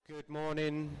Good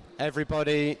morning,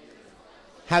 everybody.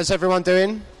 How's everyone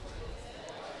doing?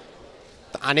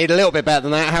 I need a little bit better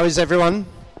than that. How is everyone?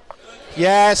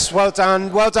 Yes, well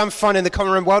done. Well done, fun in the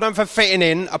common room. Well done for fitting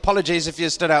in. Apologies if you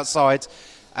stood outside.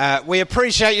 We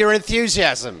appreciate your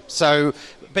enthusiasm. So,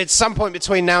 at some point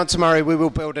between now and tomorrow, we will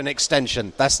build an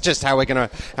extension. That's just how we're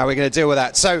gonna deal with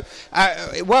that. So,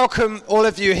 welcome all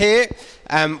of you here.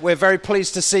 We're very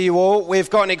pleased to see you all. We've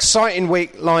got an exciting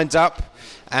week lined up.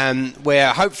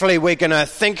 Hopefully we're going to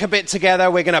think a bit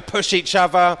together, we're going to push each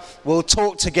other, we'll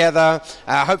talk together,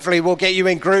 hopefully we'll get you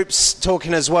in groups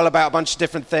talking as well about a bunch of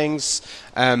different things.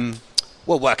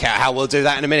 We'll work out how we'll do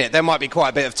that in a minute. There might be quite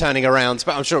a bit of turning around,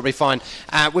 but I'm sure it'll be fine.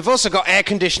 We've also got air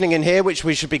conditioning in here, which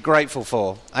we should be grateful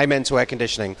for. Amen to air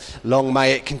conditioning. Long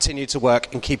may it continue to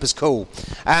work and keep us cool.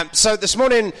 So this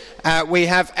morning we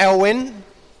have Elwyn.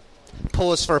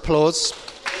 Pause for applause.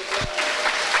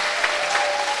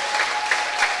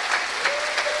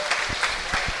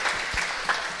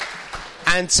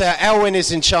 And Elwyn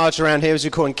is in charge around here, as we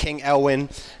call him, King Elwyn.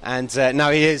 And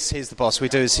no, he's the boss. We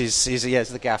do as he's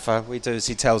the gaffer. We do as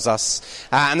he tells us.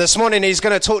 And this morning he's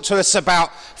going to talk to us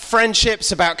about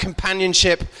friendships, about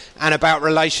companionship, and about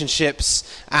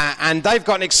relationships. And they've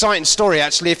got an exciting story,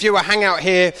 actually. If you were hang out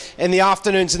here in the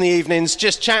afternoons and the evenings,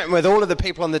 just chatting with all of the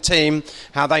people on the team,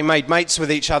 how they made mates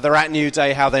with each other at New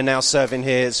Day, how they're now serving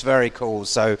here, it's very cool.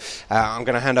 So I'm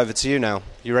going to hand over to you now.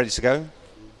 You ready to go?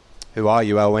 Who are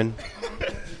you, Elwyn?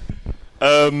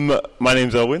 My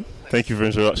name's Elwyn. Thank you for the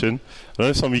introduction. I don't know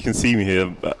if some of you can see me here,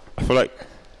 but I feel like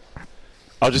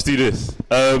I'll just do this.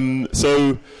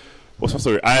 So, what's my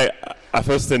story? I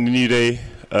first attended New Day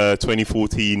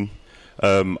 2014.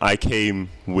 I came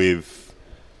with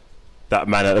that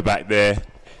man at the back there.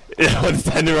 I'm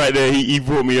standing right there. He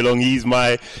brought me along. He's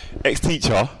my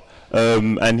ex-teacher,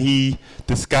 and he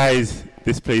disguised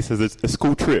this place as a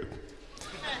school trip.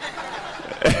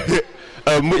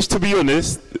 Which, to be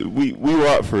honest, we were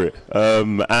up for it,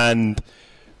 and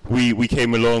we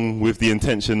came along with the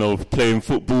intention of playing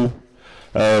football,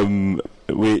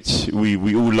 which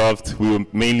we all loved. We were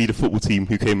mainly the football team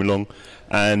who came along,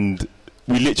 and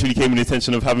we literally came with the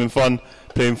intention of having fun,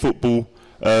 playing football,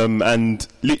 and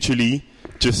literally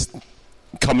just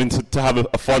coming to have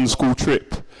a fun school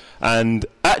trip. And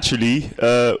actually,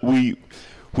 we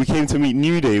came to meet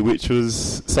New Day, which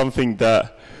was something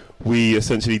that we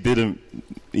essentially didn't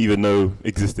even know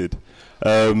existed.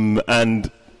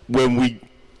 And when we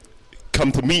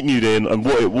come to meet New Day and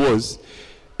what it was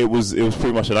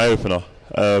pretty much an eye-opener.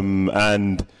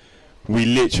 And we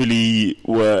literally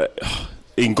were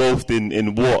engulfed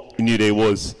in what New Day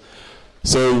was.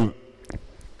 So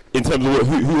in terms of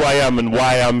who I am and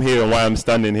why I'm here and why I'm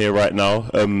standing here right now,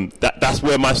 that's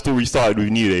where my story started with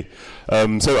New Day.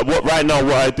 So right now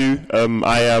what I do,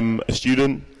 I am a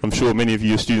student. I'm sure many of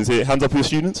you are students here. Hands up, who are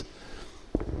students?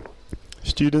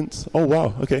 Students? Oh,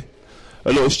 wow, okay.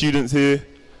 A lot of students here.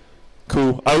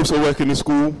 Cool. I also work in a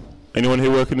school. Anyone here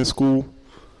work in a school?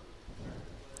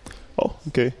 Oh,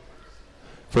 okay.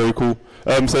 Very cool.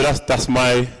 So that's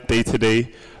my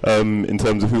day-to-day in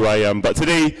terms of who I am. But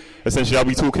today, essentially, I'll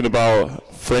be talking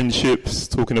about friendships,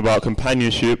 talking about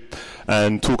companionship,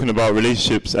 and talking about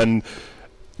relationships. And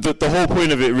the whole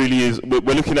point of it really is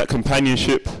we're looking at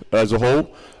companionship as a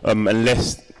whole, and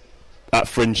less at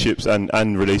friendships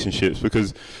and relationships,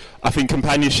 because I think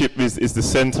companionship is the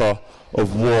center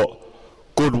of what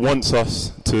God wants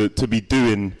us to be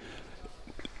doing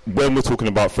when we're talking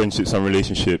about friendships and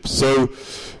relationships. So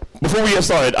before we get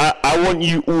started, I want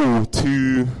you all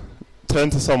to turn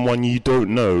to someone you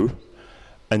don't know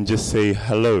and just say,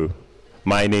 hello,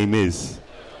 my name is.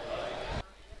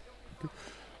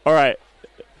 All right.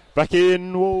 Back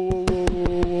in. Whoa, whoa,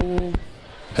 whoa, whoa.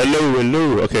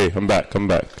 Hello. Okay, I'm back.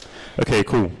 Okay,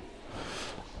 cool.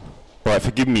 All right,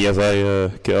 forgive me as I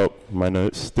get up my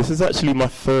notes. This is actually my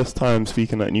first time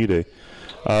speaking at New Day.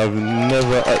 I've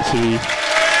never actually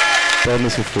done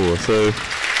this before, so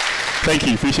thank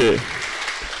you, appreciate it.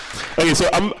 Okay, so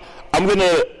I'm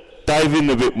gonna dive in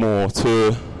a bit more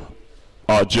to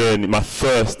our journey, my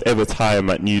first ever time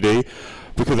at New Day,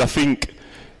 because I think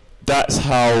that's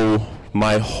how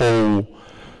my whole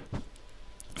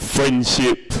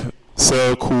friendship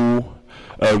circle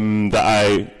that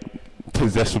I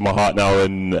possess with my heart now,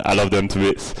 and I love them to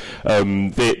bits.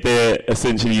 They're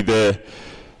essentially they're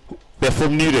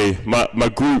from New Day. My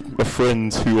group of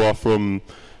friends who are from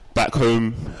back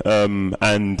home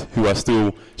and who I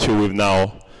still chill with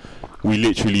now. We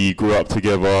literally grew up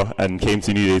together and came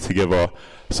to New Day together.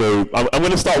 So I'm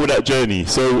going to start with that journey.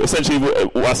 So essentially,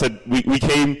 what I said, we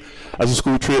came as a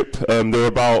school trip. There were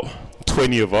about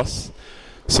 20 of us.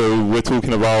 So we're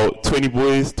talking about 20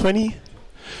 boys, 20?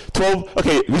 12.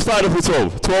 Okay, we started off with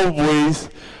 12. 12 boys.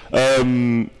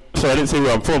 So I didn't say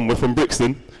where I'm from. We're from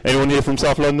Brixton. Anyone here from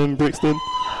South London, Brixton?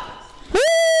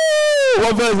 Woo!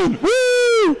 One person.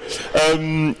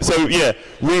 Woo! So yeah,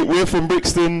 we're from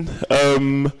Brixton.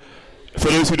 For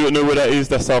those who don't know where that is,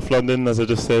 that's South London, as I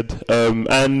just said.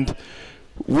 And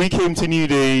we came to New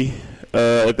Day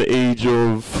at the age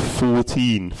of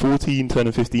 14. 14,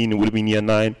 turning 15, it would have been year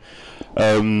 9.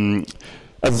 As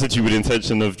I said to you, with the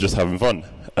intention of just having fun.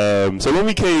 So when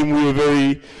we came, we were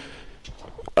very,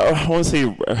 I won't say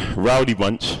rowdy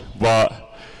bunch,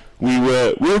 but we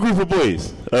were a group of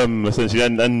boys, essentially.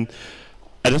 And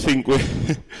I just think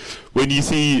when you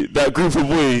see that group of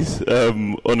boys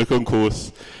on the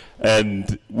concourse,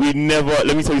 and we never,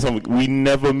 let me tell you something, we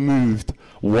never moved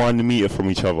 1 meter from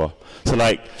each other. So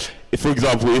like, if, for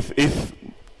example, if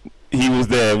he was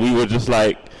there, we were just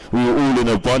like, we were all in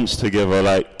a bunch together,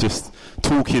 like just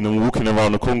talking and walking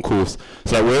around the concourse.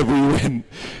 So like wherever we went,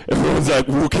 everyone's like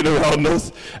walking around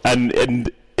us, and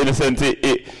in a sense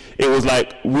it was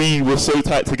like we were so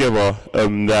tight together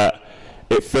that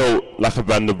it felt like a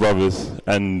band of brothers,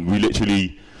 and we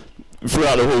literally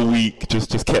throughout the whole week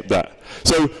just kept that.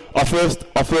 So our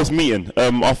first meeting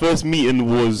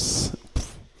was,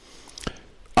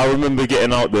 I remember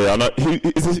getting out there, and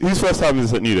whose first time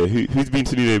is this at New Day? Who's been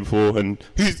to New Day before, and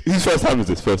whose first time is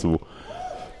this, first of all?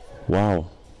 Wow,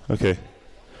 okay.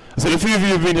 So a few of you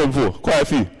have been here before, quite a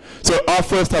few. So our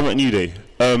first time at New Day,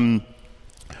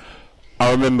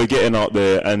 I remember getting out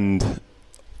there, and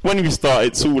when we start,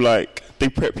 it's all like, they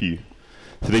prep you.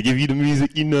 So they give you the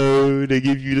music you know, they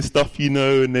give you the stuff you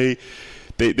know, and they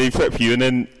prep you, and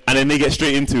then they get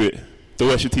straight into it. The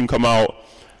worship team come out,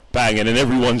 bang, and then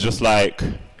everyone's just like,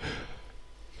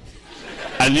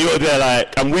 and you're there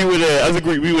like, and we were there, as a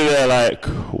group, we were there like,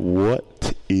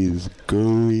 what is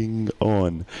going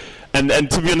on? And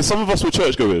to be honest, some of us were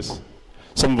churchgoers,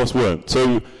 some of us weren't.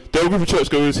 So there were a group of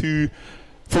churchgoers who,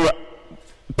 for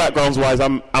backgrounds-wise,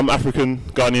 I'm African,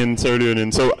 Ghanaian, Sierra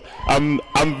Leonean, so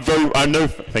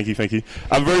thank you.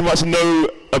 I very much know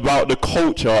about the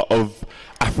culture of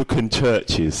African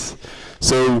churches.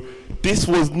 So this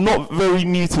was not very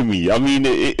new to me. I mean,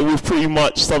 it was pretty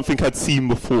much something I'd seen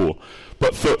before.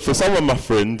 But for some of my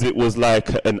friends, it was like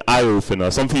an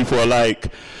eye-opener. Some people are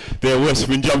like, they're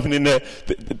worshiping, jumping in there,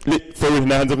 throwing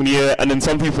their hands up in the air, and then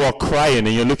some people are crying,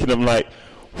 and you're looking at them like,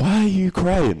 why are you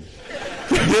crying?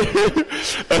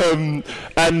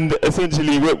 And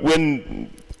essentially, when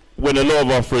a lot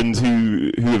of our friends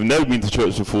who have never been to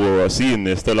church before are seeing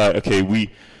this, they're like, okay,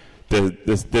 there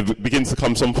begins to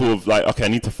come some sort of like, okay, I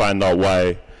need to find out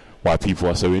why people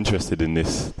are so interested in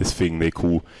this thing they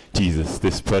call Jesus,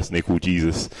 this person they call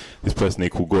Jesus, this person they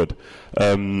call God.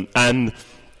 And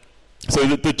so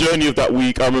the journey of that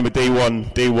week, I remember day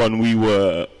one we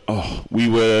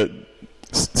were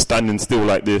standing still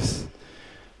like this,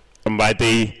 and by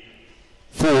day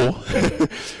 4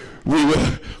 we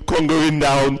were congoing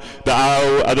down the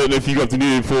aisle. I don't know if you got to New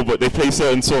Day before, but they play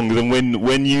certain songs, and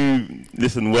when you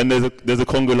listen, when there's a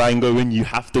congo line going, you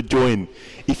have to join.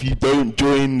 If you don't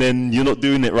join, then you're not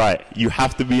doing it right. You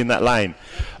have to be in that line.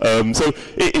 So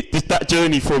it's that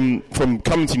journey from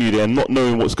coming to New Day and not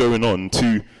knowing what's going on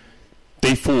to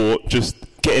day 4, just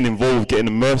getting involved, getting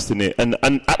immersed in it. And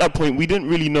at that point, we didn't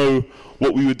really know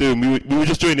what we were doing. We were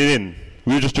just joining in.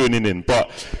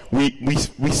 But we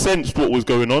sensed what was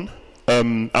going on,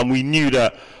 and we knew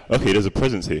that, okay, there's a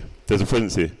presence here.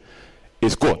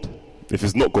 It's God. If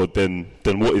it's not God, then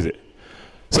what is it?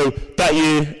 So that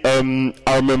year,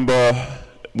 I remember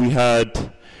we had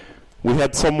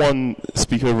someone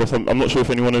speak over us. I'm not sure if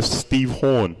anyone knows Steve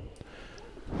Horn.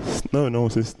 No,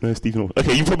 Steve Horn.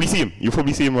 Okay, you probably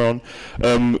see him around.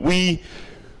 We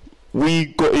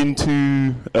got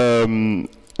into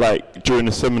like during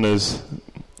the seminars,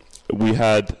 we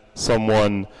had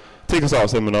someone take us out of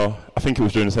seminar. I think it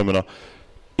was during the seminar,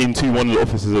 into one of the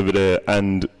offices over there,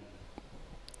 and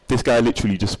this guy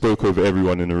literally just spoke over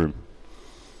everyone in the room.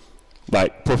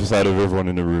 Like, prophesied over everyone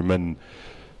in the room, and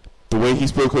the way he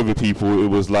spoke over people, it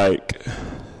was like,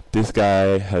 this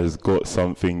guy has got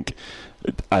something.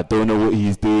 I don't know what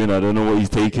he's doing, I don't know what he's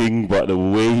taking, but the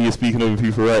way he is speaking over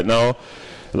people right now,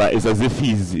 like, it's as if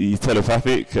he's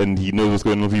telepathic and he knows what's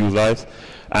going on in people's lives.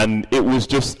 And it was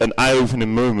just an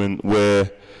eye-opening moment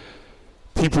where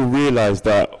people realized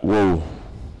that, whoa,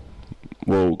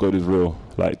 God is real.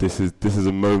 Like, this is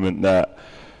a moment that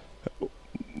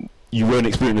you won't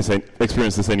experience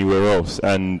this anywhere else.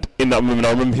 And in that moment,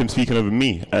 I remember him speaking over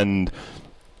me. And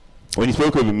when he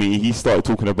spoke over me, he started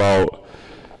talking about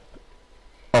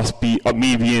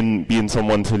me being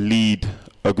someone to lead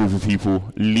a group of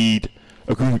people, lead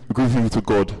a group of people to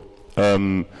God.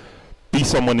 be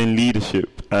someone in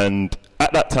leadership. And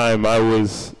at that time, I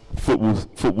was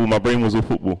football. My brain was all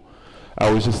football.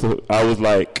 I was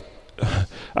like,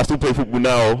 I still play football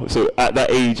now. So at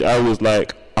that age, I was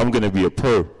like, I'm gonna be a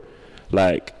pro.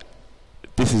 Like,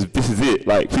 this is it.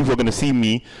 Like, people are gonna see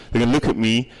me. They're gonna look at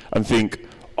me and think,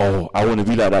 oh, I want to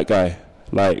be like that guy.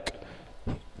 Like,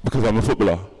 because I'm a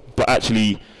footballer. But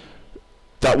actually,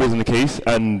 that wasn't the case.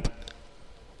 And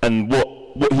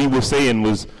what he was saying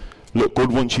was, look,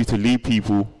 God wants you to lead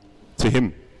people to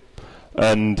Him.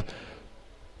 And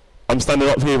I'm standing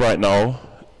up here right now.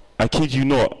 I kid you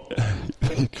not.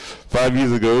 5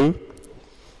 years ago,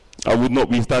 I would not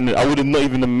be standing. I would have not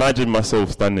even imagined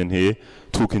myself standing here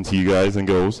talking to you guys and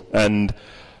girls. And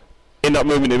in that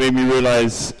moment, it made me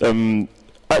realize,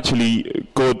 actually,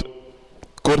 God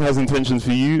has intentions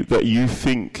for you that you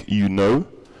think you know,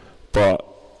 but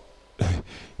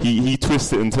He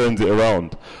twists it and turns it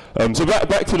around. So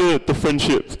back to the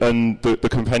friendship and the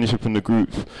companionship in the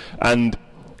group. And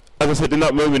as I said, in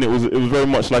that moment, it was very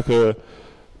much like a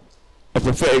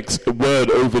prophetic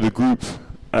word over the group.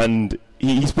 And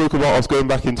he spoke about us going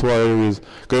back into our areas,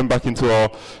 going back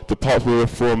into the parts where we're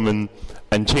from,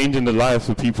 and changing the lives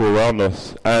of people around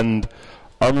us. And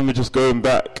I remember just going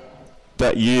back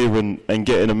that year and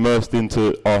getting immersed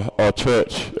into our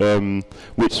church,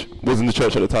 which wasn't the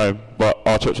church at the time, but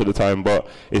our church at the time, but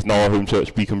it's now our home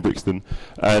church, Beacon Brixton.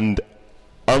 And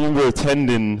I remember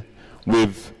attending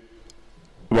with,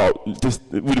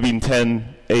 it would have been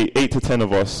 8 to 10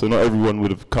 of us, so not everyone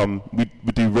would have come. We'd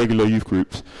do regular youth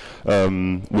groups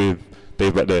with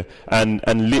Dave back there.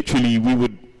 And literally we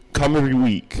would come every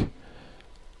week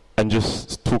and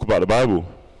just talk about the Bible.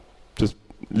 Just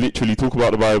literally talk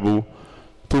about the Bible,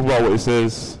 talk about what it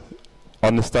says,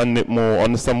 understand it more,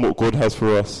 understand what God has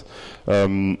for us,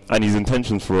 and His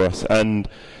intentions for us. And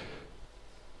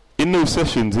in those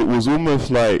sessions, it was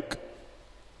almost like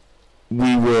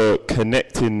we were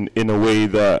connecting in a way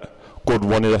that God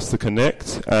wanted us to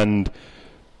connect. And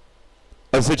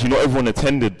as I said, not everyone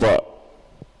attended, but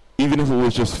even if it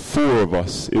was just 4 of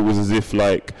us, it was as if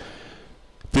like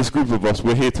this group of us,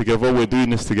 we're here together, we're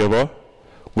doing this together,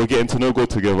 we're getting to know God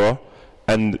together.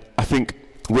 And I think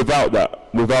without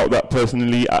that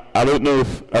personally, I don't know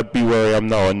if I'd be where I am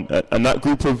now. And that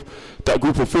group of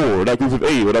 4, or that group of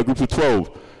 8, or that group of 12,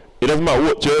 it doesn't matter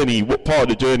what part of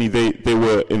the journey they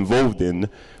were involved in.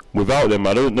 Without them,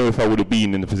 I don't know if I would have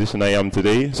been in the position I am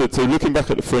today. So looking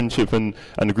back at the friendship and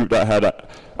the group that I had,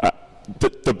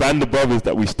 the band of brothers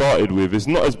that we started with is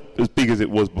not as big as it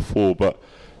was before, but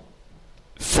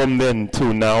from then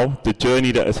till now, the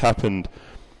journey that has happened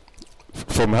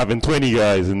from having 20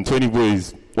 guys and 20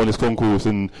 boys on this concourse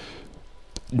and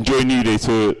enjoying New Day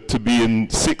to being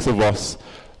 6 of us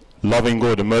loving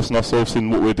God, immersing ourselves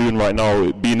in what we're doing right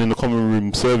now, being in the common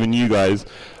room, serving you guys,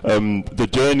 the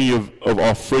journey of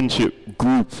our friendship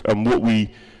group and what we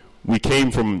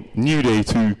came from New Day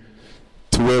to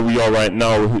where we are right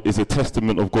now is a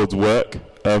testament of God's work.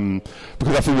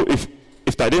 Because I feel if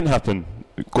that didn't happen,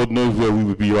 God knows where we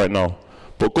would be right now.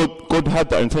 But God had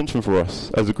that intention for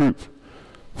us as a group,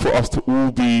 for us to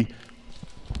all be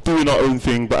doing our own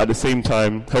thing, but at the same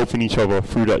time helping each other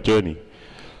through that journey.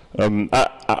 I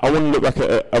want to look back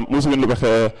at. I'm also going to look back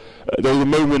at. There was a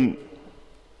moment.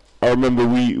 I remember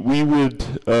we would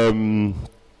coming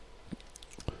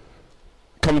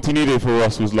to New Day for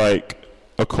us was like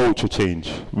a culture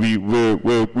change. We're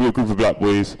a group of black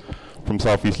boys from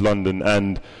Southeast London,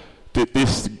 and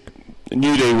this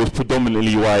New Day was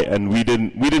predominantly white, and we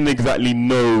didn't exactly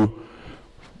know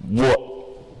what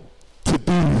to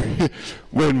do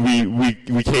when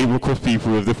we came across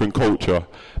people of different culture.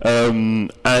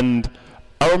 And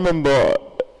I remember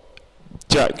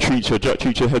Jack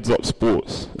Treacher heads up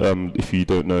sports, if you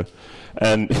don't know.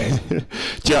 And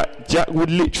Jack would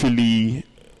literally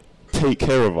take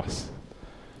care of us.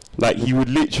 Like, he would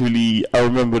literally, I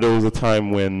remember there was a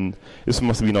time when, this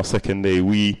must have been our second day,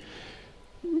 we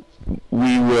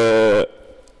were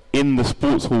in the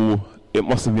sports hall, it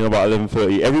must have been about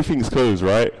 11:30. Everything's closed,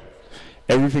 right?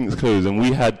 Everything's closed, and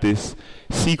we had this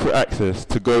secret access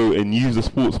to go and use the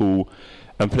sports hall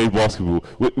and play basketball.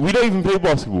 We don't even play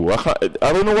basketball.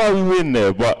 I don't know why we were in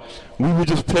there, but we were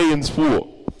just playing sport.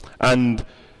 And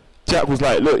Jack was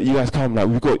like, "Look, you guys come, like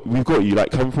we've got you,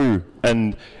 like come through."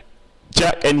 And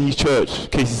Jack and his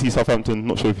church, KCC Southampton,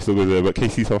 not sure if he still goes there, but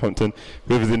KCC Southampton,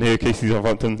 whoever's in here, KCC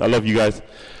Southampton, I love you guys.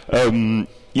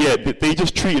 Yeah, they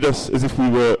just treated us as if we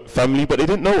were family, but they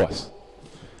didn't know us.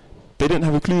 They didn't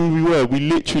have a clue who we were. We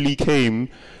literally came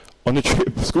on a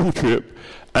trip, school trip,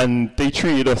 and they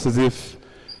treated us as if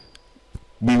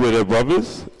we were their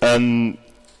brothers. And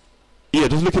yeah,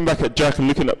 just looking back at Jack and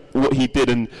looking at what he did,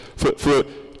 and for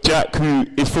Jack, who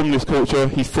is from this culture,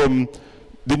 he's from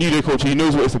the New Day culture, he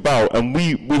knows what it's about, and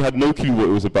we had no clue what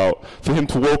it was about. For him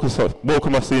to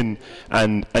welcome us in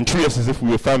and treat us as if we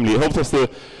were family,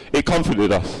 it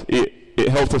comforted us. It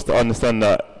helped us to understand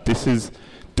that this is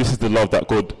the love that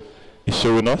God is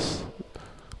showing us.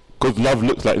 God's love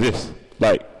looks like this.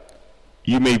 Like,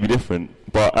 you may be different,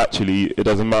 but actually it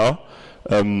doesn't matter.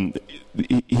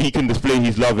 He can display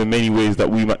his love in many ways that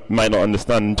we might not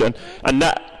understand, and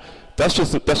that's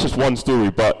just one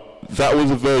story. But that was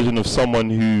a version of someone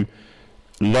who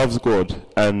loves God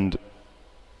and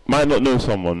might not know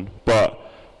someone,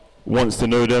 but wants to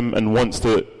know them and wants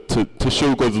to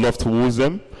show God's love towards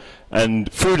them.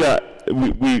 And through that,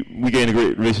 we gained a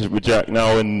great relationship with Jack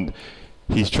now, and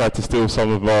he's tried to steal some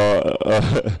of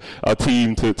our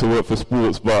team to work for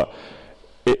sports. But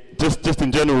just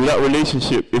in general, that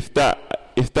relationship, if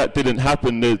that didn't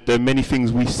happen, there are many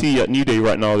things we see at New Day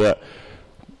right now that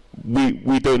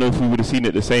we don't know if we would have seen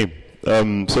it the same.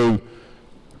 So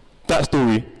that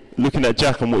story, looking at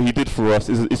Jack and what he did for us,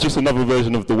 is just another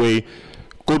version of the way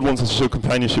God wants us to show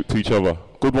companionship to each other.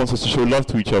 God wants us to show love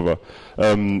to each other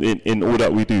in all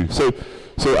that we do. So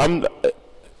I'm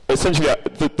essentially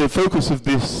the focus of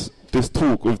this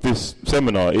talk, of this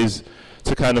seminar, is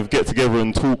to kind of get together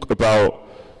and talk about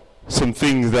some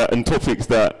things and topics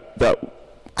that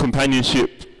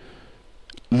companionship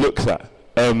looks at.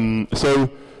 So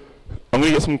I'm going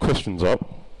to get some questions up.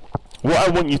 What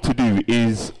I want you to do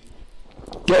is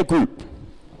get a group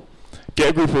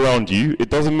around you. It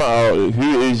doesn't matter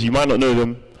who it is, you might not know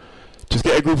them. Just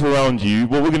get a group around you.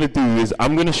 What we're going to do is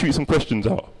I'm going to shoot some questions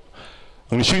out.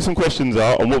 And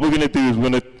what we're going to do is we're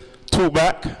going to talk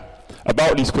back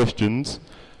about these questions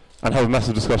and have a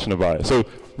massive discussion about it. So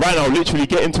right now, literally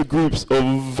get into groups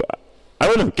of, I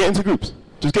don't know, get into groups.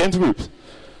 Just get into groups.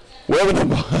 Whatever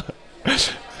number.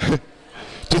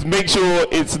 Just make sure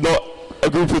it's not a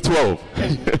group of 12.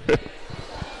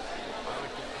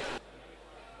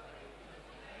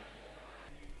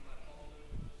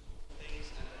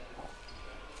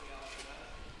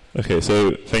 Okay,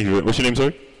 so thank you. What's your name,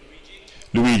 sorry?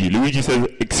 Luigi. Luigi says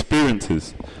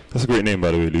experiences. That's a great name,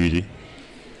 by the way, Luigi.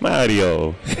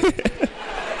 Mario.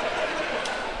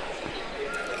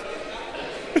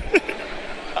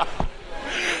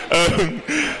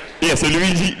 Yeah, so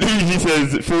Luigi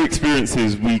says, through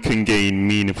experiences we can gain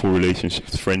meaningful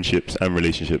relationships, friendships, and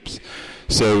relationships.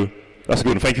 So that's a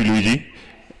good one. Thank you, Luigi.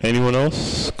 Anyone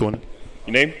else? Go on.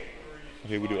 Your name?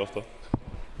 Okay, we'll do it after.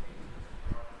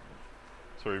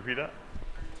 Sorry, repeat that.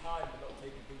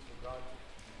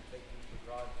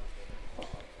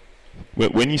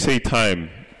 When you say time,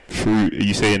 are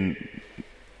you saying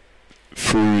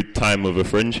through time of a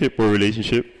friendship or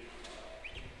relationship?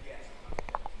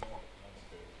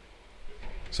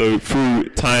 So through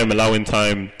time, allowing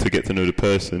time to get to know the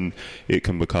person, it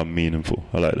can become meaningful.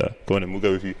 I like that. Go on and we'll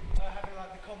go with you. Having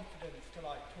like the confidence to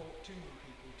like talk to new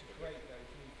people to create those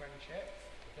new friendships,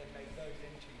 then make those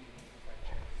into meaningful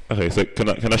friendships. Okay,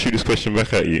 so can I shoot this question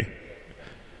back at you?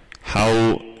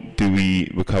 How do we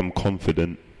become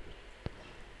confident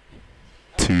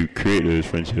to create those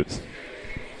friendships?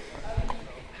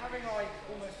 Having like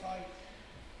almost like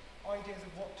ideas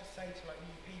of what to say to like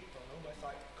new people, almost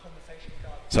like conversation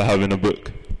starters. So having a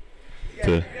book.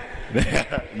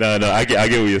 No, I get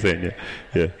what you're saying.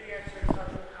 Yeah.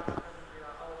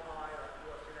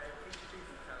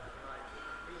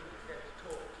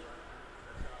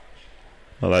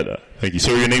 I like that. Thank you.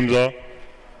 So your names are?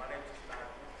 My name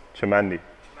is Chamandi.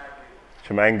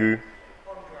 Chamangu.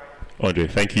 Andre.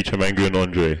 Thank you, Chamangu and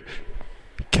Andre.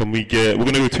 We're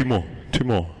going to go two more.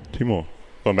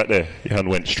 Go on, back there. Your hand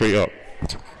went straight up.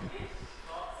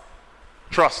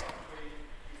 Trust.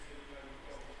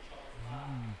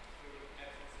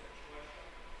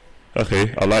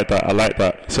 Okay, I like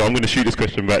that. So I'm going to shoot this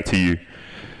question back to you.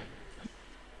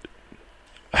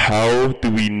 How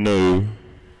do we know?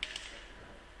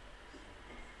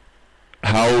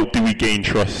 How do we gain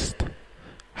trust?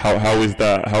 How is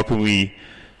that? How can we?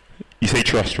 You say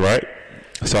trust, right?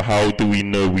 So how do we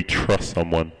know we trust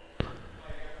someone?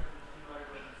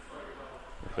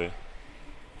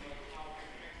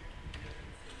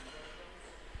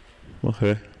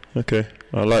 Okay.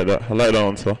 I like that. I like that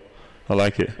answer. I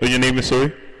like it. Oh, your name is,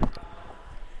 sorry?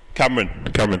 Cameron.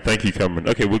 Thank you, Cameron.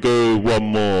 Okay, we'll go one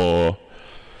more.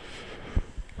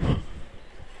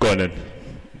 Go on then.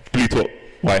 Blue top,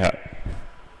 white hat.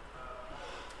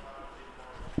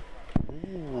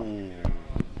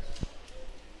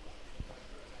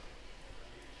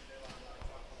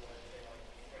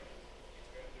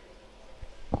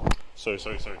 Sorry,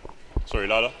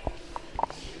 louder. You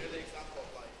know the example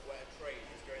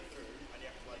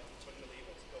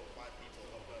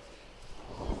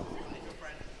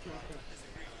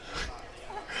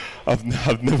I've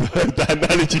never heard that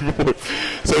analogy before.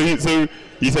 So you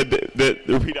said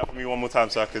repeat that for me one more time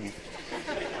so I can.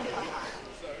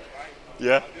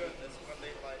 Yeah.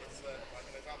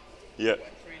 Yeah.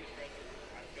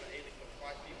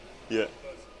 Yeah.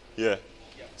 Yeah.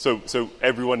 So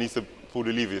everyone needs to pull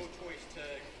the levers.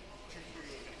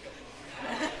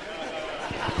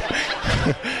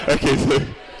 Okay,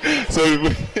 so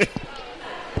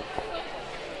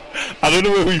I don't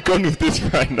know where we've gone with this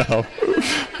right now,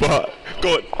 but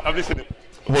go on, I'm listening.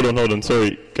 Hold on,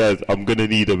 sorry guys, I'm gonna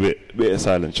need a bit of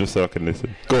silence just so I can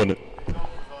listen. Go on.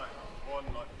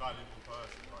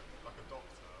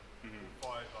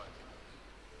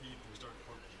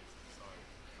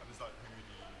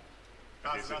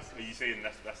 Are you saying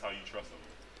that's how you trust them?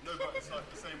 No, but it's like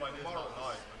the same idea as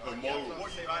moral.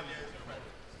 What you value.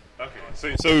 Okay,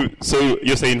 so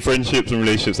you're saying friendships and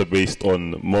relationships are based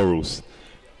on morals,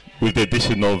 with the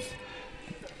addition of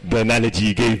the analogy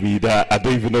you gave me that I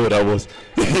don't even know what that was.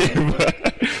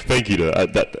 Thank you, though.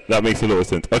 That makes a lot of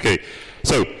sense. Okay,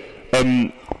 so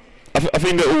I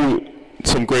think they're all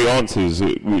some great answers.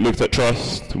 We looked at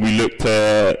trust, we looked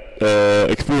at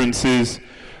experiences,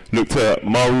 looked at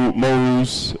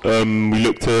morals, we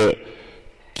looked at,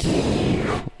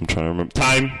 I'm trying to remember,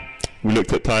 time. We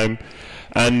looked at time,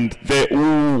 and they're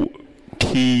all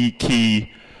key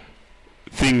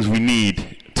things we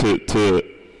need to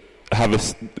have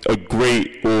a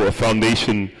great or a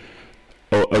foundation,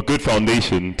 or a good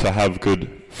foundation to have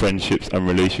good friendships and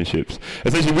relationships.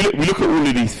 Essentially, we look at all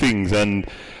of these things, and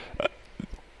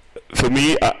for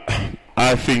me,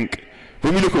 I think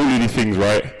when we look at all of these things,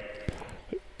 right,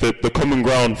 the common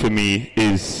ground for me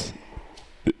is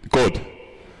God.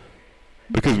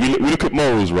 Because we look at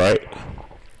morals, right?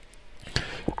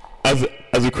 As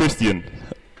a Christian,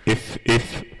 if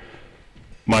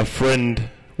my friend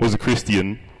was a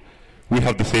Christian, we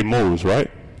have the same morals, right?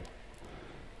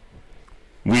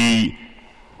 We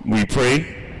pray,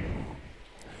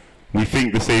 we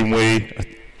think the same way,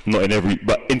 not in every,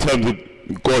 but in terms of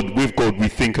God, with God, we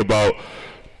think about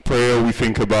prayer, we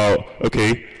think about,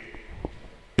 okay,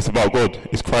 it's about God,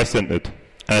 it's Christ-centered.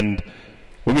 And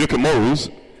when we look at morals,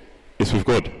 it's with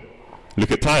God. Look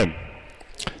at time.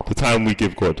 The time we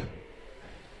give God.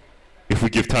 If we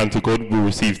give time to God, we'll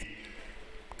receive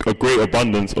a great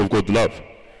abundance of God's love.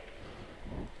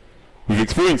 With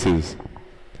experiences,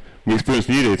 we experienced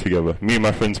New Year together. Me and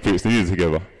my friends experienced New Year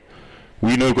together.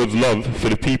 We know God's love for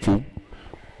the people.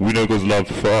 We know God's love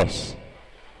for us.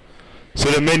 So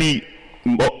there are many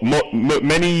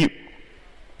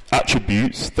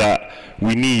attributes that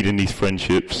we need in these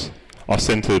friendships are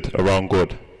centered around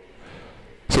God.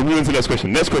 So moving to the next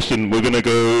question. Next question, we're going to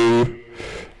go,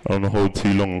 I don't want to hold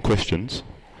too long on questions.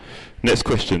 Next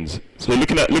questions. So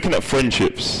looking at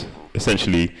friendships,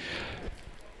 essentially,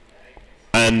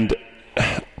 and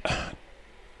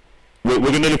we're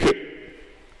going to look at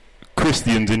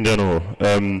Christians in general.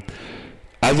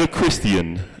 As a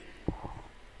Christian,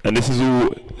 and this is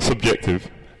all subjective,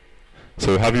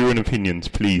 so have your own opinions,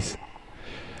 please.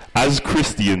 As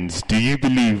Christians, do you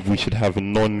believe we should have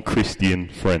non-Christian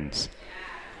friends?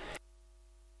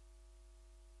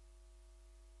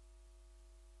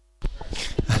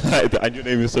 And your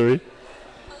name is, sorry?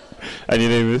 And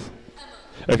your name is?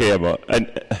 Emma. Okay, Emma. And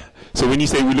so when you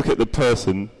say we look at the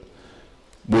person,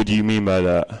 what do you mean by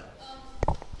that? Like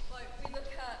we look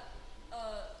at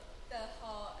their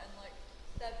heart and like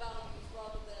their values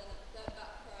rather than their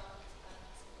background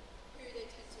and who they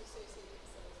tend to associate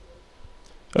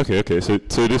themselves with. Okay.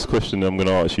 So this question I'm going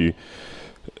to ask you.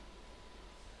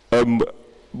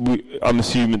 I'm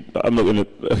assuming I'm not going to.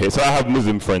 Okay, so I have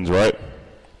Muslim friends, right?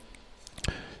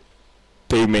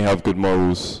 They may have good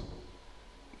morals.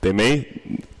 They may,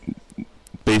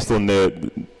 based on their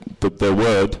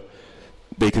word,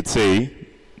 they could say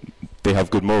they have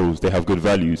good morals, they have good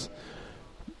values.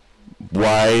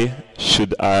 Why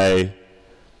should I?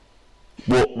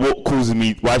 What causes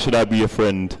me? Why should I be a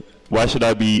friend? Why should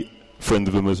I be friend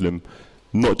of a Muslim?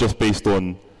 Not just based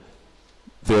on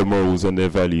their morals and their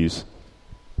values.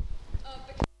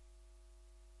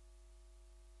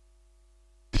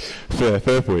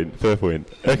 Fair point.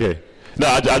 Okay. No,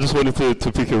 I just wanted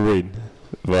to pick your brain,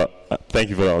 but thank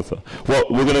you for the answer. Well,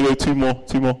 we're gonna go two more.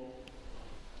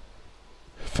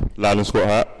 Lyle Squat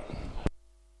Hat.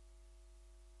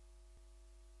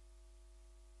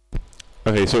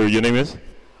 Okay, sorry, your name is?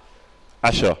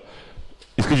 Asha.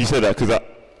 It's good you said that, because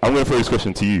I'm gonna throw this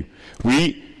question to you.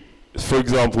 For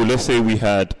example, let's say I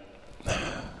had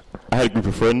a group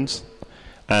of friends,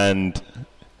 and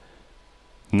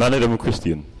none of them were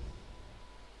Christian.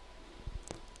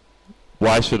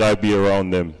 Why should I be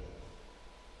around them?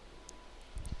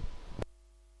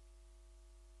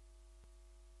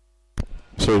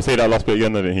 Sorry, say that last bit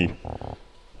again, I didn't hear you.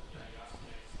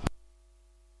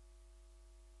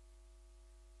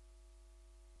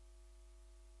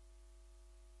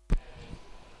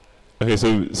 Okay,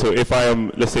 so if I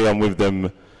am, let's say I'm with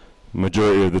them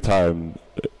majority of the time,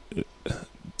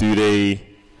 do they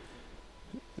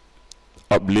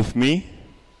uplift me?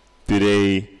 Do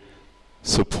they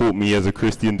support me as a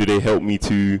Christian? Do they help me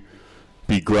to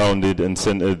be grounded and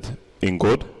centered in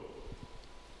God?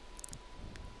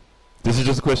 This is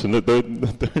just a question.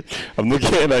 I'm not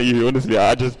getting at you, honestly.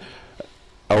 I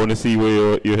want to see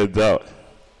where your head's out.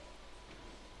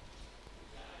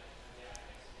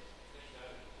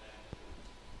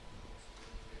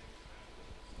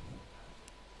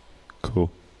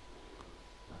 Cool.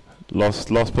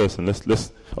 Last person.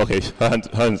 Let's. Okay,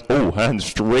 hands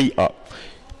straight up.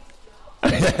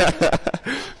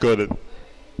 Go ahead.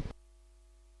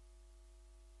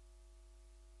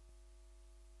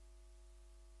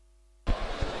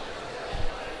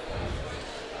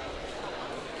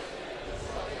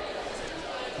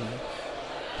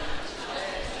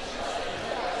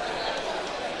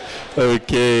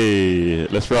 Okay,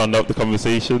 let's round up the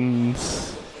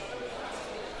conversations.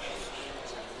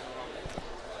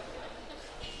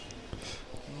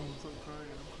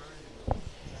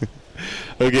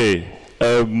 Okay,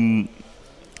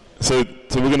 so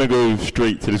we're gonna go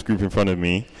straight to this group in front of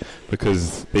me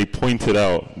because they pointed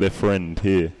out their friend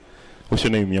here. What's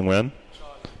your name, young man?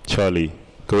 Charlie.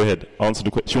 Go ahead. Answer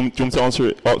the question. Do you want to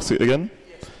ask it again?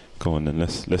 Yes. Go on then.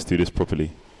 Let's do this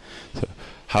properly. So,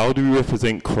 how do we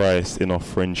represent Christ in our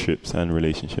friendships and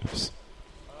relationships?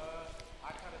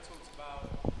 I kind of talked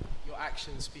about your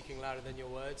actions speaking louder than your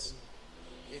words.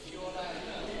 If you're like...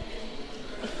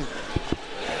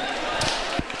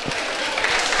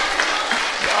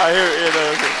 I hear it.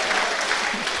 Okay.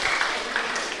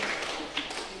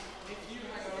 If you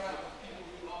hang around with people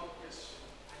who aren't Christian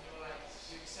and you're like,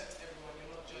 you accept everyone,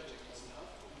 you're not judging and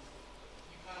stuff,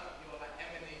 you're like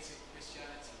emanating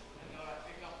Christianity and you're like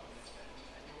picking up on it and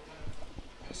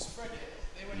you'll spread it.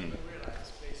 They won't even realize,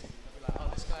 basically. They'll be like,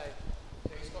 oh, this guy,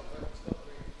 he's got great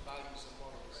values and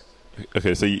morals.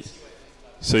 Okay, so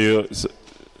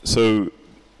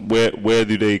where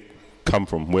do they come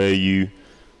from? Where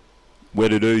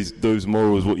do those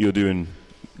morals, what you're doing,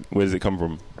 where does it come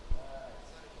from?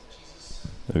 Jesus.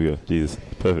 There we go, Jesus,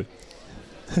 perfect.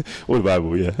 Or the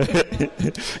Bible, yeah.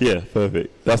 Yeah,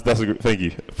 perfect. That's a good, thank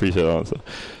you, appreciate the answer.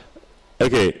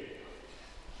 Okay,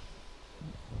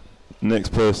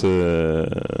 next person,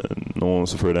 no one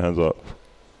wants to throw their hands up.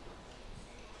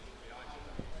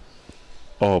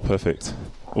 Oh, perfect.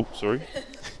 Oh, sorry.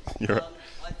 You're right.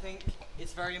 I think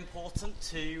it's very important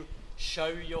to show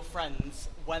your friends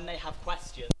when they have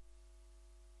questions.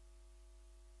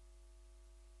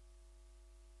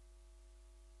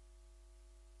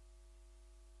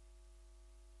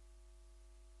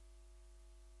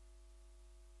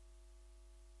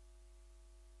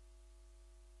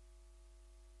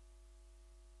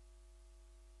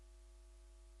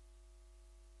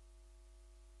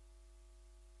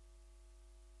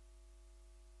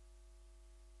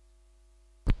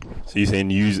 So you're saying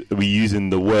we're using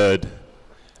the word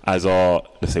as our,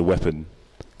 let's say, weapon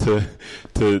to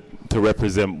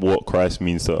represent what Christ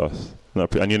means to us.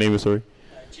 And your name was, sorry?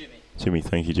 Jimmy. Jimmy,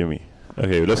 thank you, Jimmy.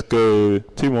 Okay, let's go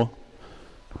 2 more.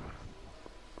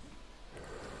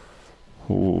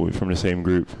 Ooh, from the same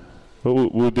group.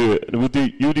 We'll do it.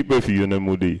 You'll do both of you, and then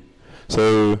we'll do.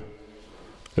 So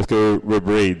let's go Red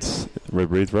Braids. Red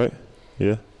Braids, right?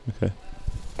 Yeah. Okay.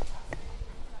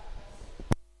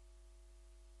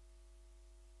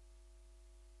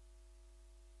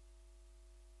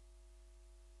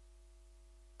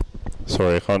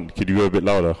 Sorry, I can't. Could you go a bit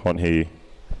louder? I can't hear you.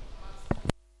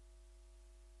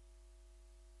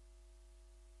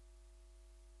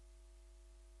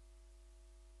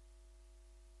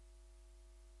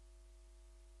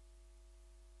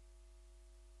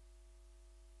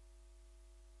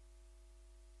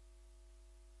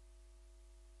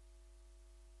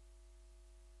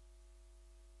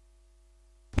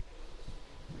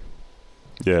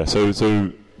 Yeah,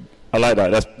 so I like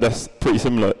that. That's pretty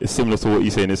similar. It's similar to what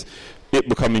you're saying. Is it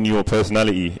becoming your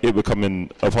personality, it becoming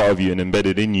a part of you and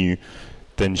embedded in you,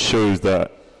 then shows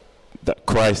that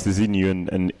Christ is in you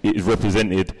and it is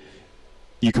represented.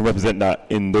 You can represent that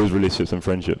in those relationships and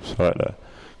friendships. I like that.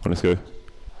 Let's go.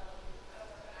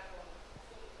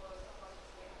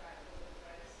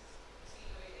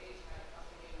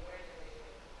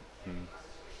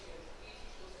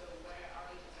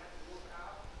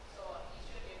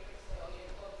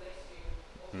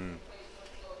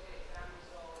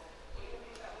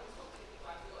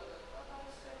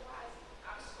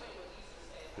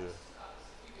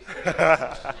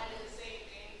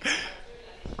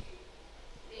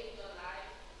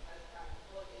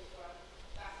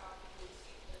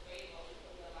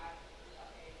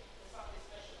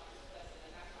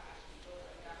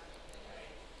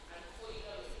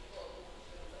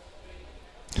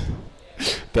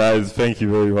 Thank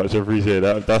you very much. I appreciate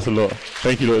that. That's a lot.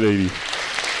 Thank you, lot, lady.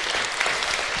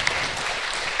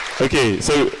 Okay,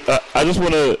 so I just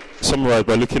want to summarize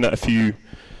by looking at a few.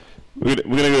 We're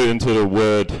going to go into the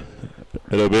word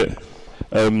a little bit.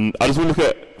 I just want to look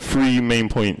at 3 main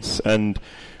points, and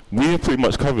we have pretty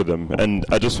much covered them. And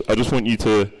I just want you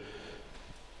to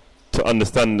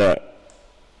understand that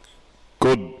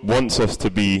God wants us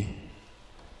to be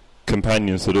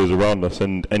companions to those around us,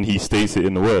 and He states it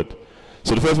in the Word.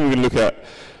 So the first one we're going to look at,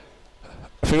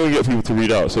 I think I'm going to get people to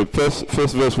read out. So first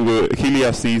verse we'll go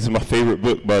Ecclesiastes, my favourite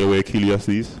book, by the way,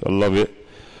 Ecclesiastes. I love it.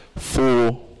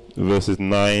 4 verses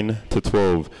 9 to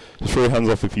 12. Just throw your hands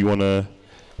up if you want to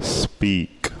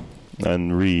speak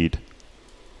and read.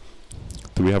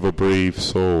 Do we have a brave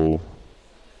soul?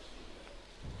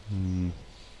 No.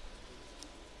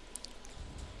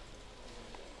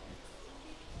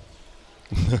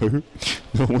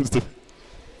 No one wants to.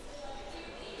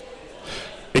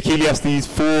 Ecclesiastes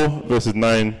 4 verses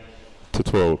 9 to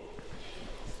 12.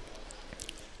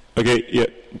 Okay, yeah,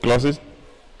 glasses?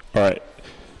 Alright.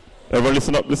 Everyone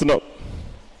listen up, listen up.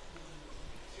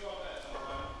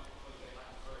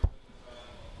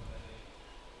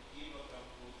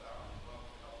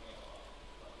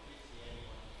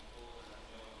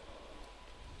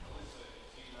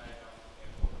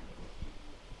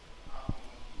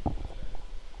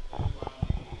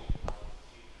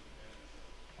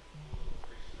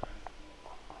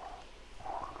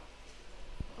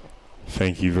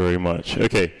 Thank you very much.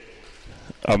 Okay.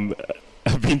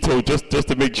 I've been told just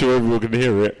to make sure everyone can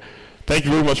hear it. Thank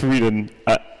you very much for reading.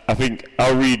 I think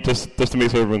I'll read just to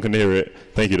make sure everyone can hear it.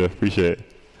 Thank you, though. Appreciate it.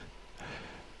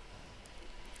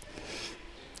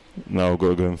 Now I've got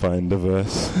to go and find the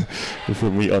verse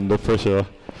before me under pressure.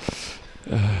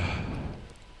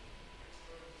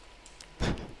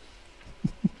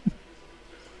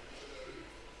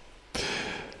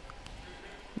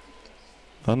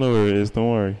 I know where it is,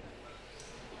 don't worry.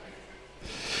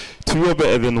 2 are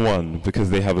better than 1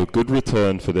 because they have a good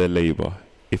return for their labor.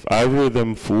 If either of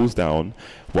them falls down,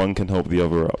 one can help the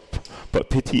other up. But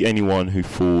pity anyone who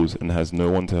falls and has no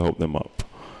one to help them up.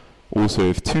 Also,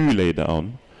 if 2 lay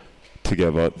down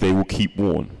together, they will keep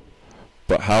warm.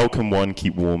 But how can one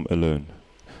keep warm alone?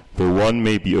 Though one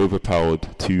may be overpowered,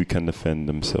 2 can defend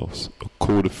themselves. A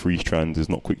cord of 3 strands is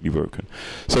not quickly broken.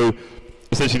 So,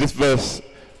 essentially, this verse,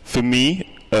 for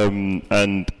me, and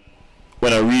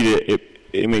when I read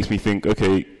it makes me think,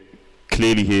 okay,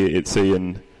 clearly here it's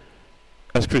saying,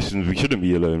 as Christians, we shouldn't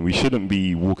be alone. We shouldn't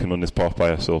be walking on this path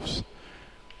by ourselves.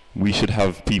 We should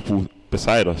have people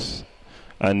beside us.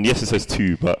 And yes, it says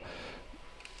 2, but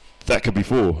that could be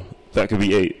 4. That could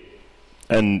be 8.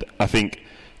 And I think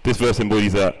this verse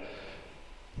embodies that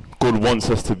God wants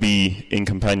us to be in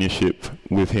companionship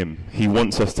with Him. He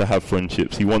wants us to have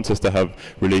friendships. He wants us to have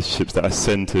relationships that are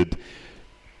centered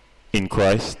in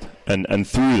Christ. And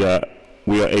through that,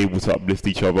 we are able to uplift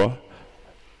each other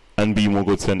and be more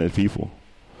God-centered people.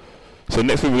 So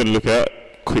next thing we're going to look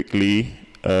at, quickly,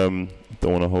 don't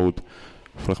want to hold,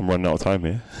 I feel like I'm running out of time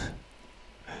here.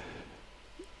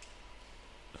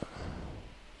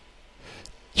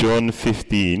 John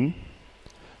 15,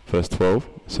 verse 12.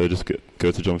 So just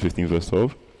go to John 15, verse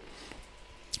 12.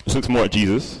 Let's look more at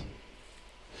Jesus.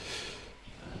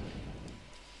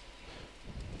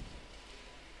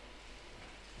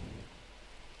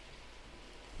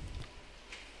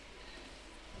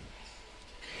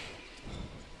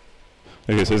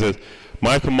 Okay, so it says,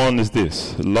 my command is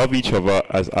this, love each other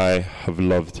as I have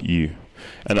loved you.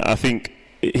 And I think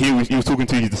he was talking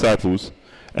to his disciples,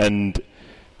 and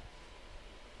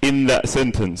in that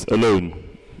sentence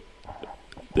alone,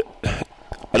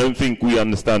 I don't think we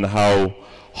understand how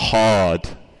hard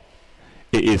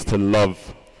it is to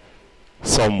love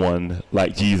someone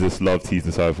like Jesus loved his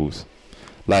disciples.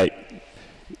 Like,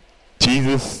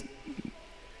 Jesus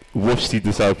washed his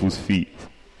disciples' feet.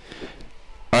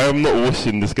 I am not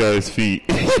washing this guy's feet,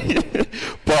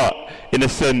 but in a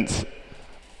sense,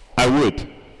 I would,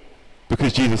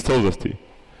 because Jesus told us to.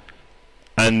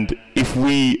 And if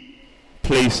we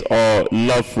place our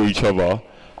love for each other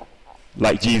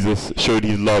like Jesus showed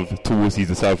his love towards his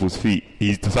disciples' feet,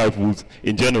 his disciples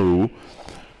in general,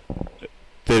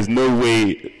 there's no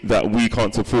way that we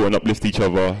can't support and uplift each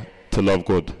other to love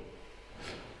God.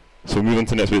 So move on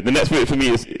to the next bit. The next bit for me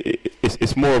is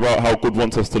it's more about how God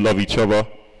wants us to love each other.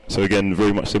 So again,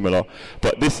 very much similar.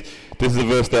 But this is a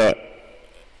verse that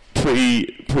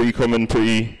pretty common,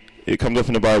 it comes up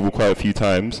in the Bible quite a few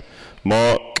times.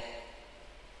 Mark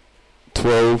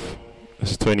 12,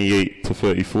 verses 28 to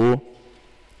 34.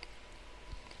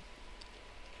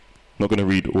 Not going to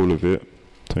read all of it.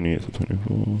 28 to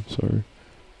 24, sorry.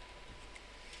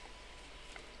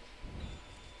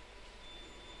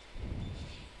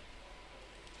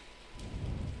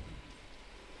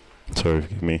 Sorry,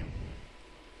 forgive me.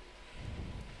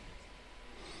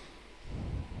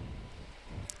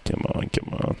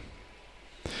 Come on.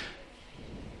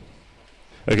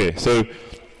 Okay, so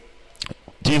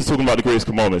Jesus talking about the greatest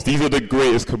commandments. These are the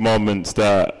greatest commandments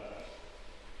that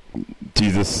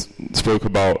Jesus spoke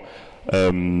about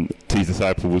to his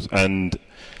disciples, and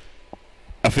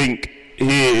I think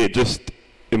here it just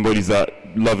embodies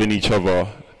that loving each other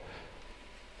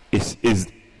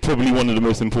is probably one of the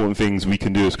most important things we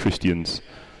can do as Christians.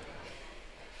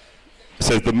 It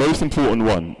says the most important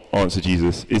one, answered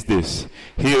Jesus, is this: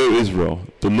 Hear, O Israel,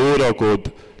 the Lord our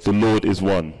God, the Lord is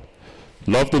one.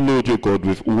 Love the Lord your God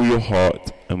with all your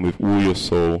heart and with all your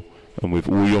soul and with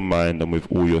all your mind and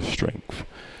with all your strength.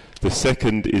 The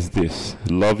second is this: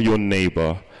 love your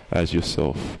neighbor as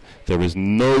yourself. There is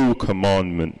no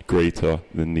commandment greater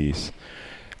than these.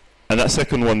 And that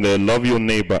second one there, love your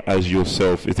neighbor as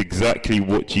yourself, is exactly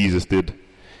what Jesus did.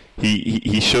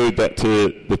 He showed that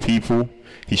to the people.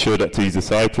 He showed that to his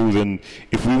disciples. And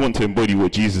if we want to embody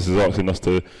what Jesus is asking us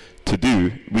to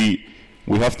do, we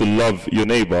have to love your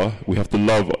neighbor. We have to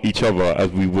love each other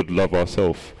as we would love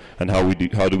ourselves. And how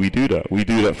do we do that? We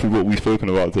do that through what we've spoken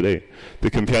about today. The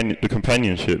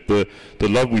companionship, the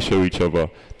love we show each other,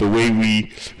 the way we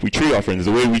treat our friends,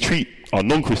 the way we treat our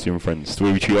non-Christian friends, the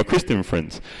way we treat our Christian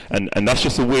friends. And that's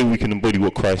just a way we can embody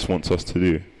what Christ wants us to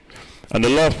do. And the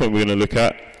last point we're going to look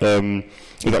at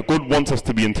is that God wants us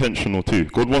to be intentional too.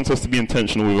 God wants us to be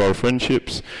intentional with our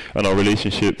friendships and our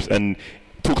relationships. And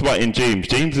talk about in James.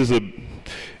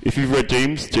 If you've read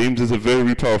James is a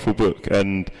very powerful book,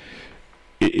 and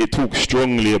it talks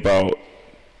strongly about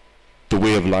the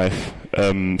way of life.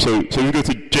 So we go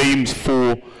to James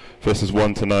 4, verses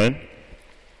 1 to 9.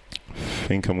 I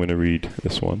think I'm going to read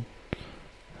this one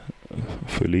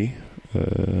fully.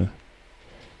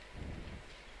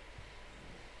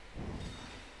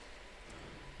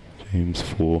 James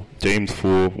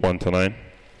 4, 1 to 9.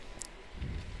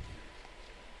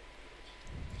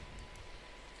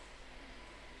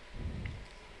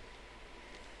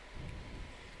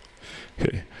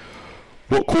 Okay.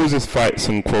 What causes fights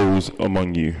and quarrels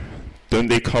among you? Don't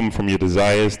they come from your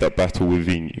desires that battle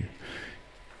within you?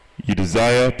 You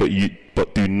desire,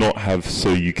 but do not have,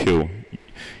 so you kill.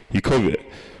 You covet,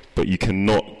 but you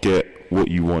cannot get what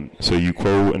you want, so you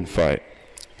quarrel and fight.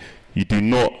 You do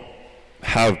not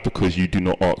have because you do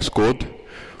not ask God.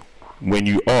 When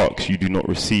you ask, you do not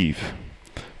receive,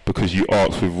 because you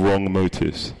ask with wrong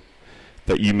motives,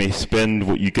 that you may spend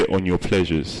what you get on your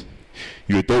pleasures.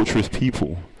 You adulterous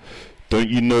people, don't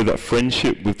you know that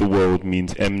friendship with the world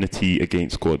means enmity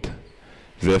against God?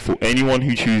 Therefore, anyone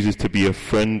who chooses to be a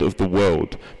friend of the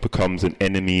world becomes an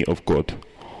enemy of God.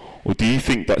 Or do you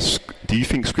think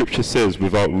Scripture says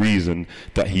without reason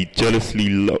that He jealously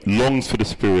longs for the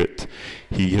Spirit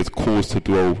He has caused to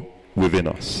dwell within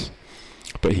us,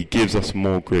 but He gives us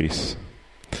more grace?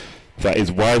 That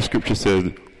is why Scripture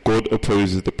says, God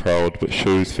opposes the proud but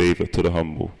shows favor to the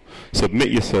humble. Submit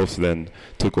yourselves then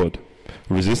to God.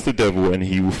 Resist the devil and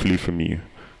he will flee from you.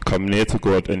 Come near to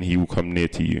God and he will come near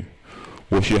to you.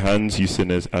 Wash your hands, you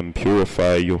sinners, and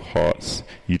purify your hearts,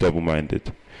 you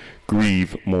double-minded.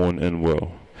 Grieve, mourn, and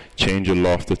wail. Change your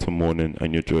laughter to mourning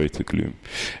and your joy to gloom.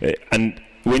 And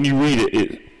when you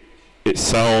read it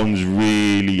sounds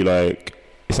really like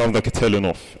a telling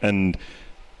off. And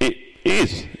it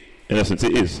is. In essence,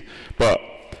 it is. But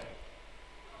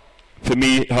for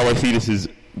me, how I see this is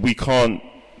we can't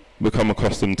become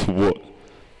accustomed to what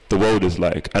the world is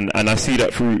like. And I see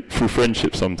that through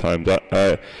friendship sometimes.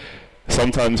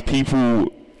 Sometimes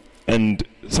people, and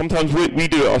sometimes we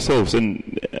do it ourselves,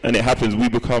 and it happens, we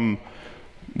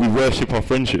worship our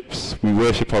friendships, we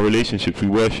worship our relationships, we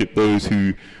worship those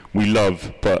who we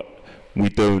love, but we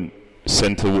don't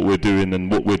center what we're doing and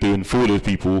what we're doing for those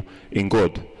people in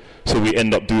God. So we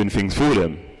end up doing things for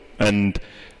them. And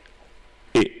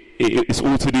it's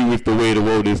all to do with the way the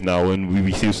world is now, and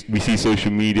we see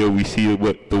social media, we see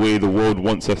the way the world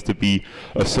wants us to be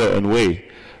a certain way.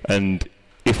 And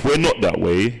if we're not that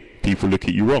way, people look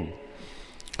at you wrong.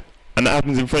 And that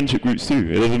happens in friendship groups too.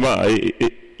 It doesn't matter.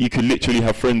 You can literally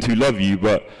have friends who love you,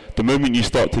 but the moment you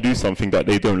start to do something that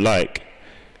they don't like,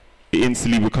 it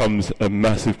instantly becomes a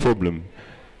massive problem.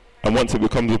 And once it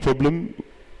becomes a problem,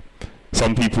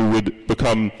 Some people would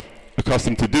become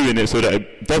accustomed to doing it so that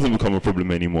it doesn't become a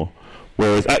problem anymore.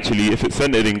 Whereas actually, if it's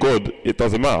centered in God, it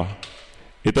doesn't matter.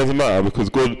 It doesn't matter because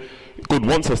God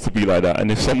wants us to be like that.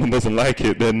 And if someone doesn't like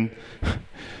it, then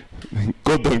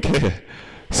God don't care.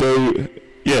 So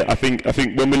yeah, I think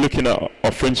when we're looking at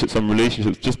our friendships and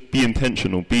relationships, just be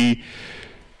intentional. Be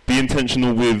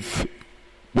intentional with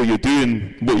what you're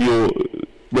doing, what you're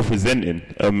representing,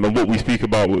 and what we speak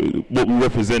about, what we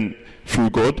represent through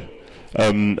God,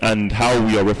 and how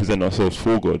we are representing ourselves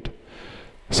for God.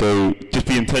 So just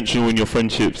be intentional in your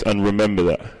friendships and remember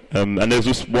that. And there's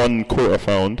just one quote I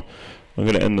found. I'm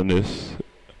going to end on this.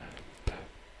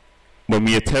 When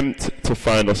we attempt to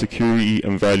find our security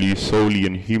and value solely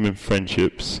in human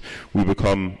friendships, we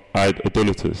become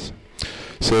idolaters.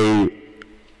 So,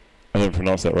 I don't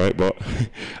pronounce that right, but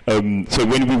so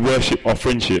when we worship our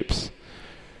friendships,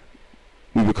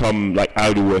 we become like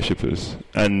idol worshippers,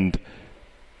 and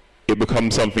it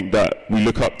becomes something that we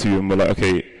look up to, and we're like,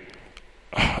 okay,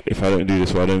 if I don't do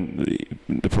this, they're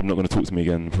probably not going to talk to me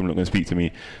again, they're probably not going to speak to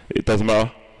me. It doesn't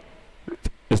matter.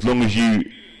 As long as you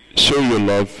show your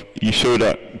love, you show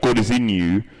that God is in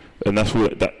you, and that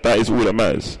is all that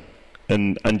matters.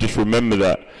 And just remember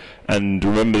that, and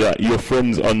remember that your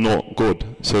friends are not God,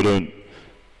 so don't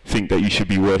think that you should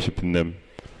be worshipping them.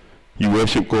 You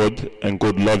worship God, and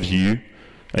God loves you,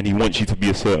 and He wants you to be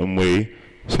a certain way,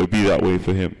 so be that way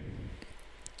for Him.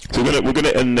 So we're gonna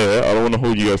end there. I don't want to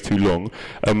hold you guys too long.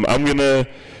 I'm gonna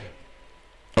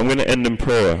end in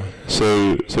prayer.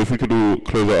 So if we could all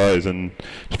close our eyes and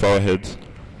just bow our heads.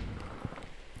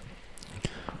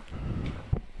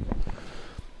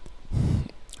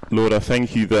 Lord, I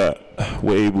thank you that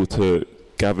we're able to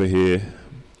gather here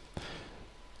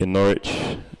in Norwich,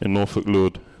 in Norfolk,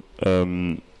 Lord.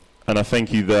 And I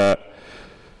thank you that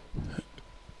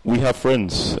we have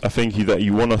friends. I thank you that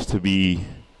you want us to be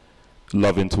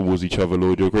loving towards each other,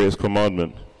 Lord, your greatest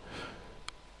commandment.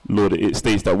 Lord, it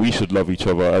states that we should love each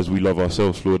other as we love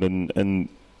ourselves, Lord. And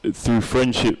through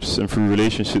friendships and through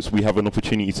relationships, we have an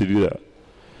opportunity to do that.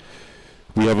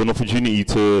 We have an opportunity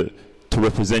to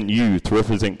represent you, to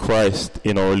represent Christ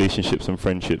in our relationships and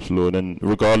friendships, Lord. And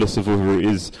regardless of whether it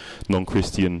is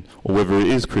non-Christian or whether it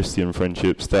is Christian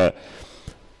friendships that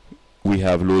we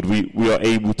have, Lord, we are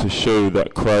able to show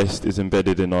that Christ is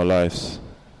embedded in our lives.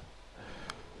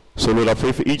 So, Lord, I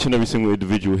pray for each and every single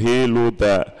individual here, Lord,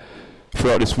 that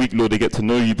throughout this week, Lord, they get to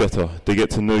know you better. They get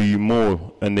to know you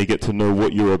more, and they get to know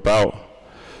what you're about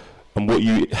and what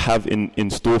you have in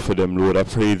store for them, Lord. I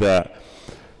pray that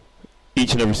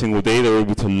each and every single day they're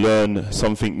able to learn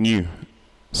something new,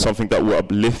 something that will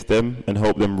uplift them and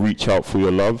help them reach out for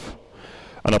your love.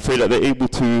 And I pray that they're able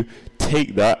to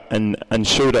take that and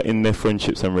show that in their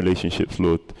friendships and relationships,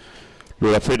 Lord.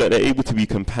 Lord, I pray that they're able to be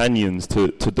companions to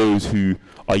those who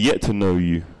are yet to know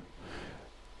you,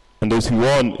 and those who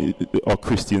are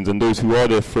Christians, and those who are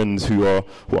their friends who are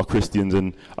Christians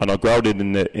and are grounded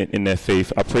in their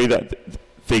faith. I pray that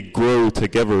they grow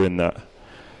together in that.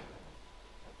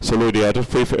 So, Lord, I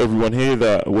just pray for everyone here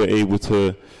that we're able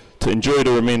to enjoy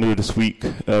the remainder of this week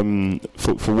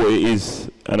for what it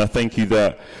is. And I thank you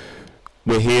that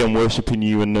we're here and worshiping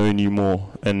you and knowing you more.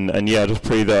 And I just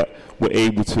pray that we're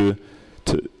able to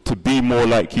be more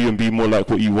like you and be more like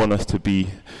what you want us to be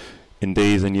in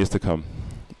days and years to come.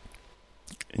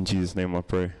 In Jesus' name I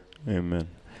pray. Amen.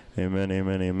 Amen,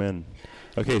 amen, amen.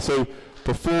 Okay, so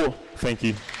thank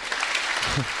you.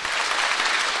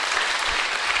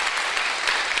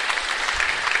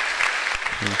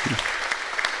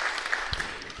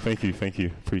 Thank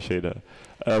you. Appreciate that.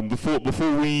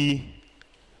 Before we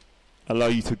allow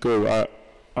you to go,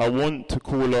 I want to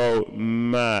call out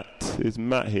Matt. Is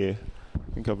Matt here?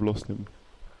 I think I've lost him.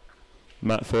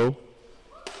 Matt Fell.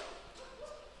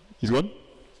 He's gone?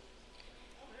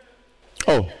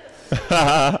 Oh.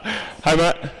 Hi,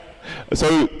 Matt.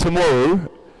 So tomorrow,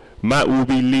 Matt will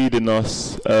be leading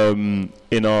us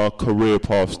in our career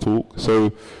paths talk.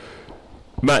 So,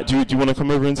 Matt, do you want to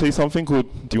come over and say something, or do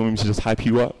you want me to just hype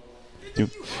you up?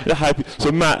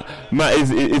 So Matt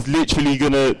is literally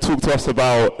going to talk to us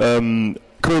about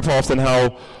career paths and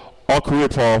how our career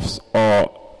paths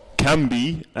can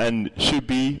be and should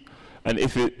be, and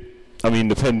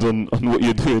depends on what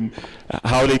you're doing,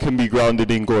 how they can be grounded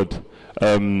in God.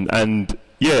 I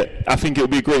think it'll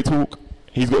be a great talk.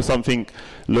 He's got something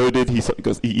loaded.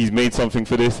 He's made something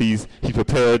for this. He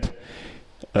prepared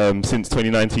since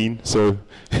 2019. So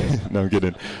no, I'm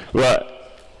kidding.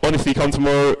 But honestly, come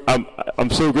tomorrow. I'm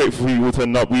so grateful for you all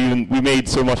turning up. We made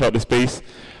so much out of the space.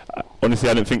 Honestly,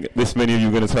 I didn't think this many of you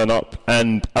were going to turn up,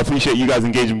 and I appreciate you guys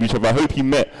engaging with each other. I hope you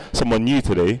met someone new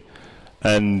today,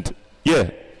 and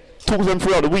talk to them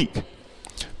throughout the week.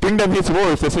 Bring them here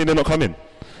tomorrow if they're saying they're not coming.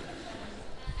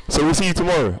 So we'll see you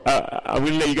tomorrow. I'm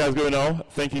going to let you guys go now.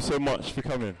 Thank you so much for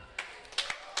coming.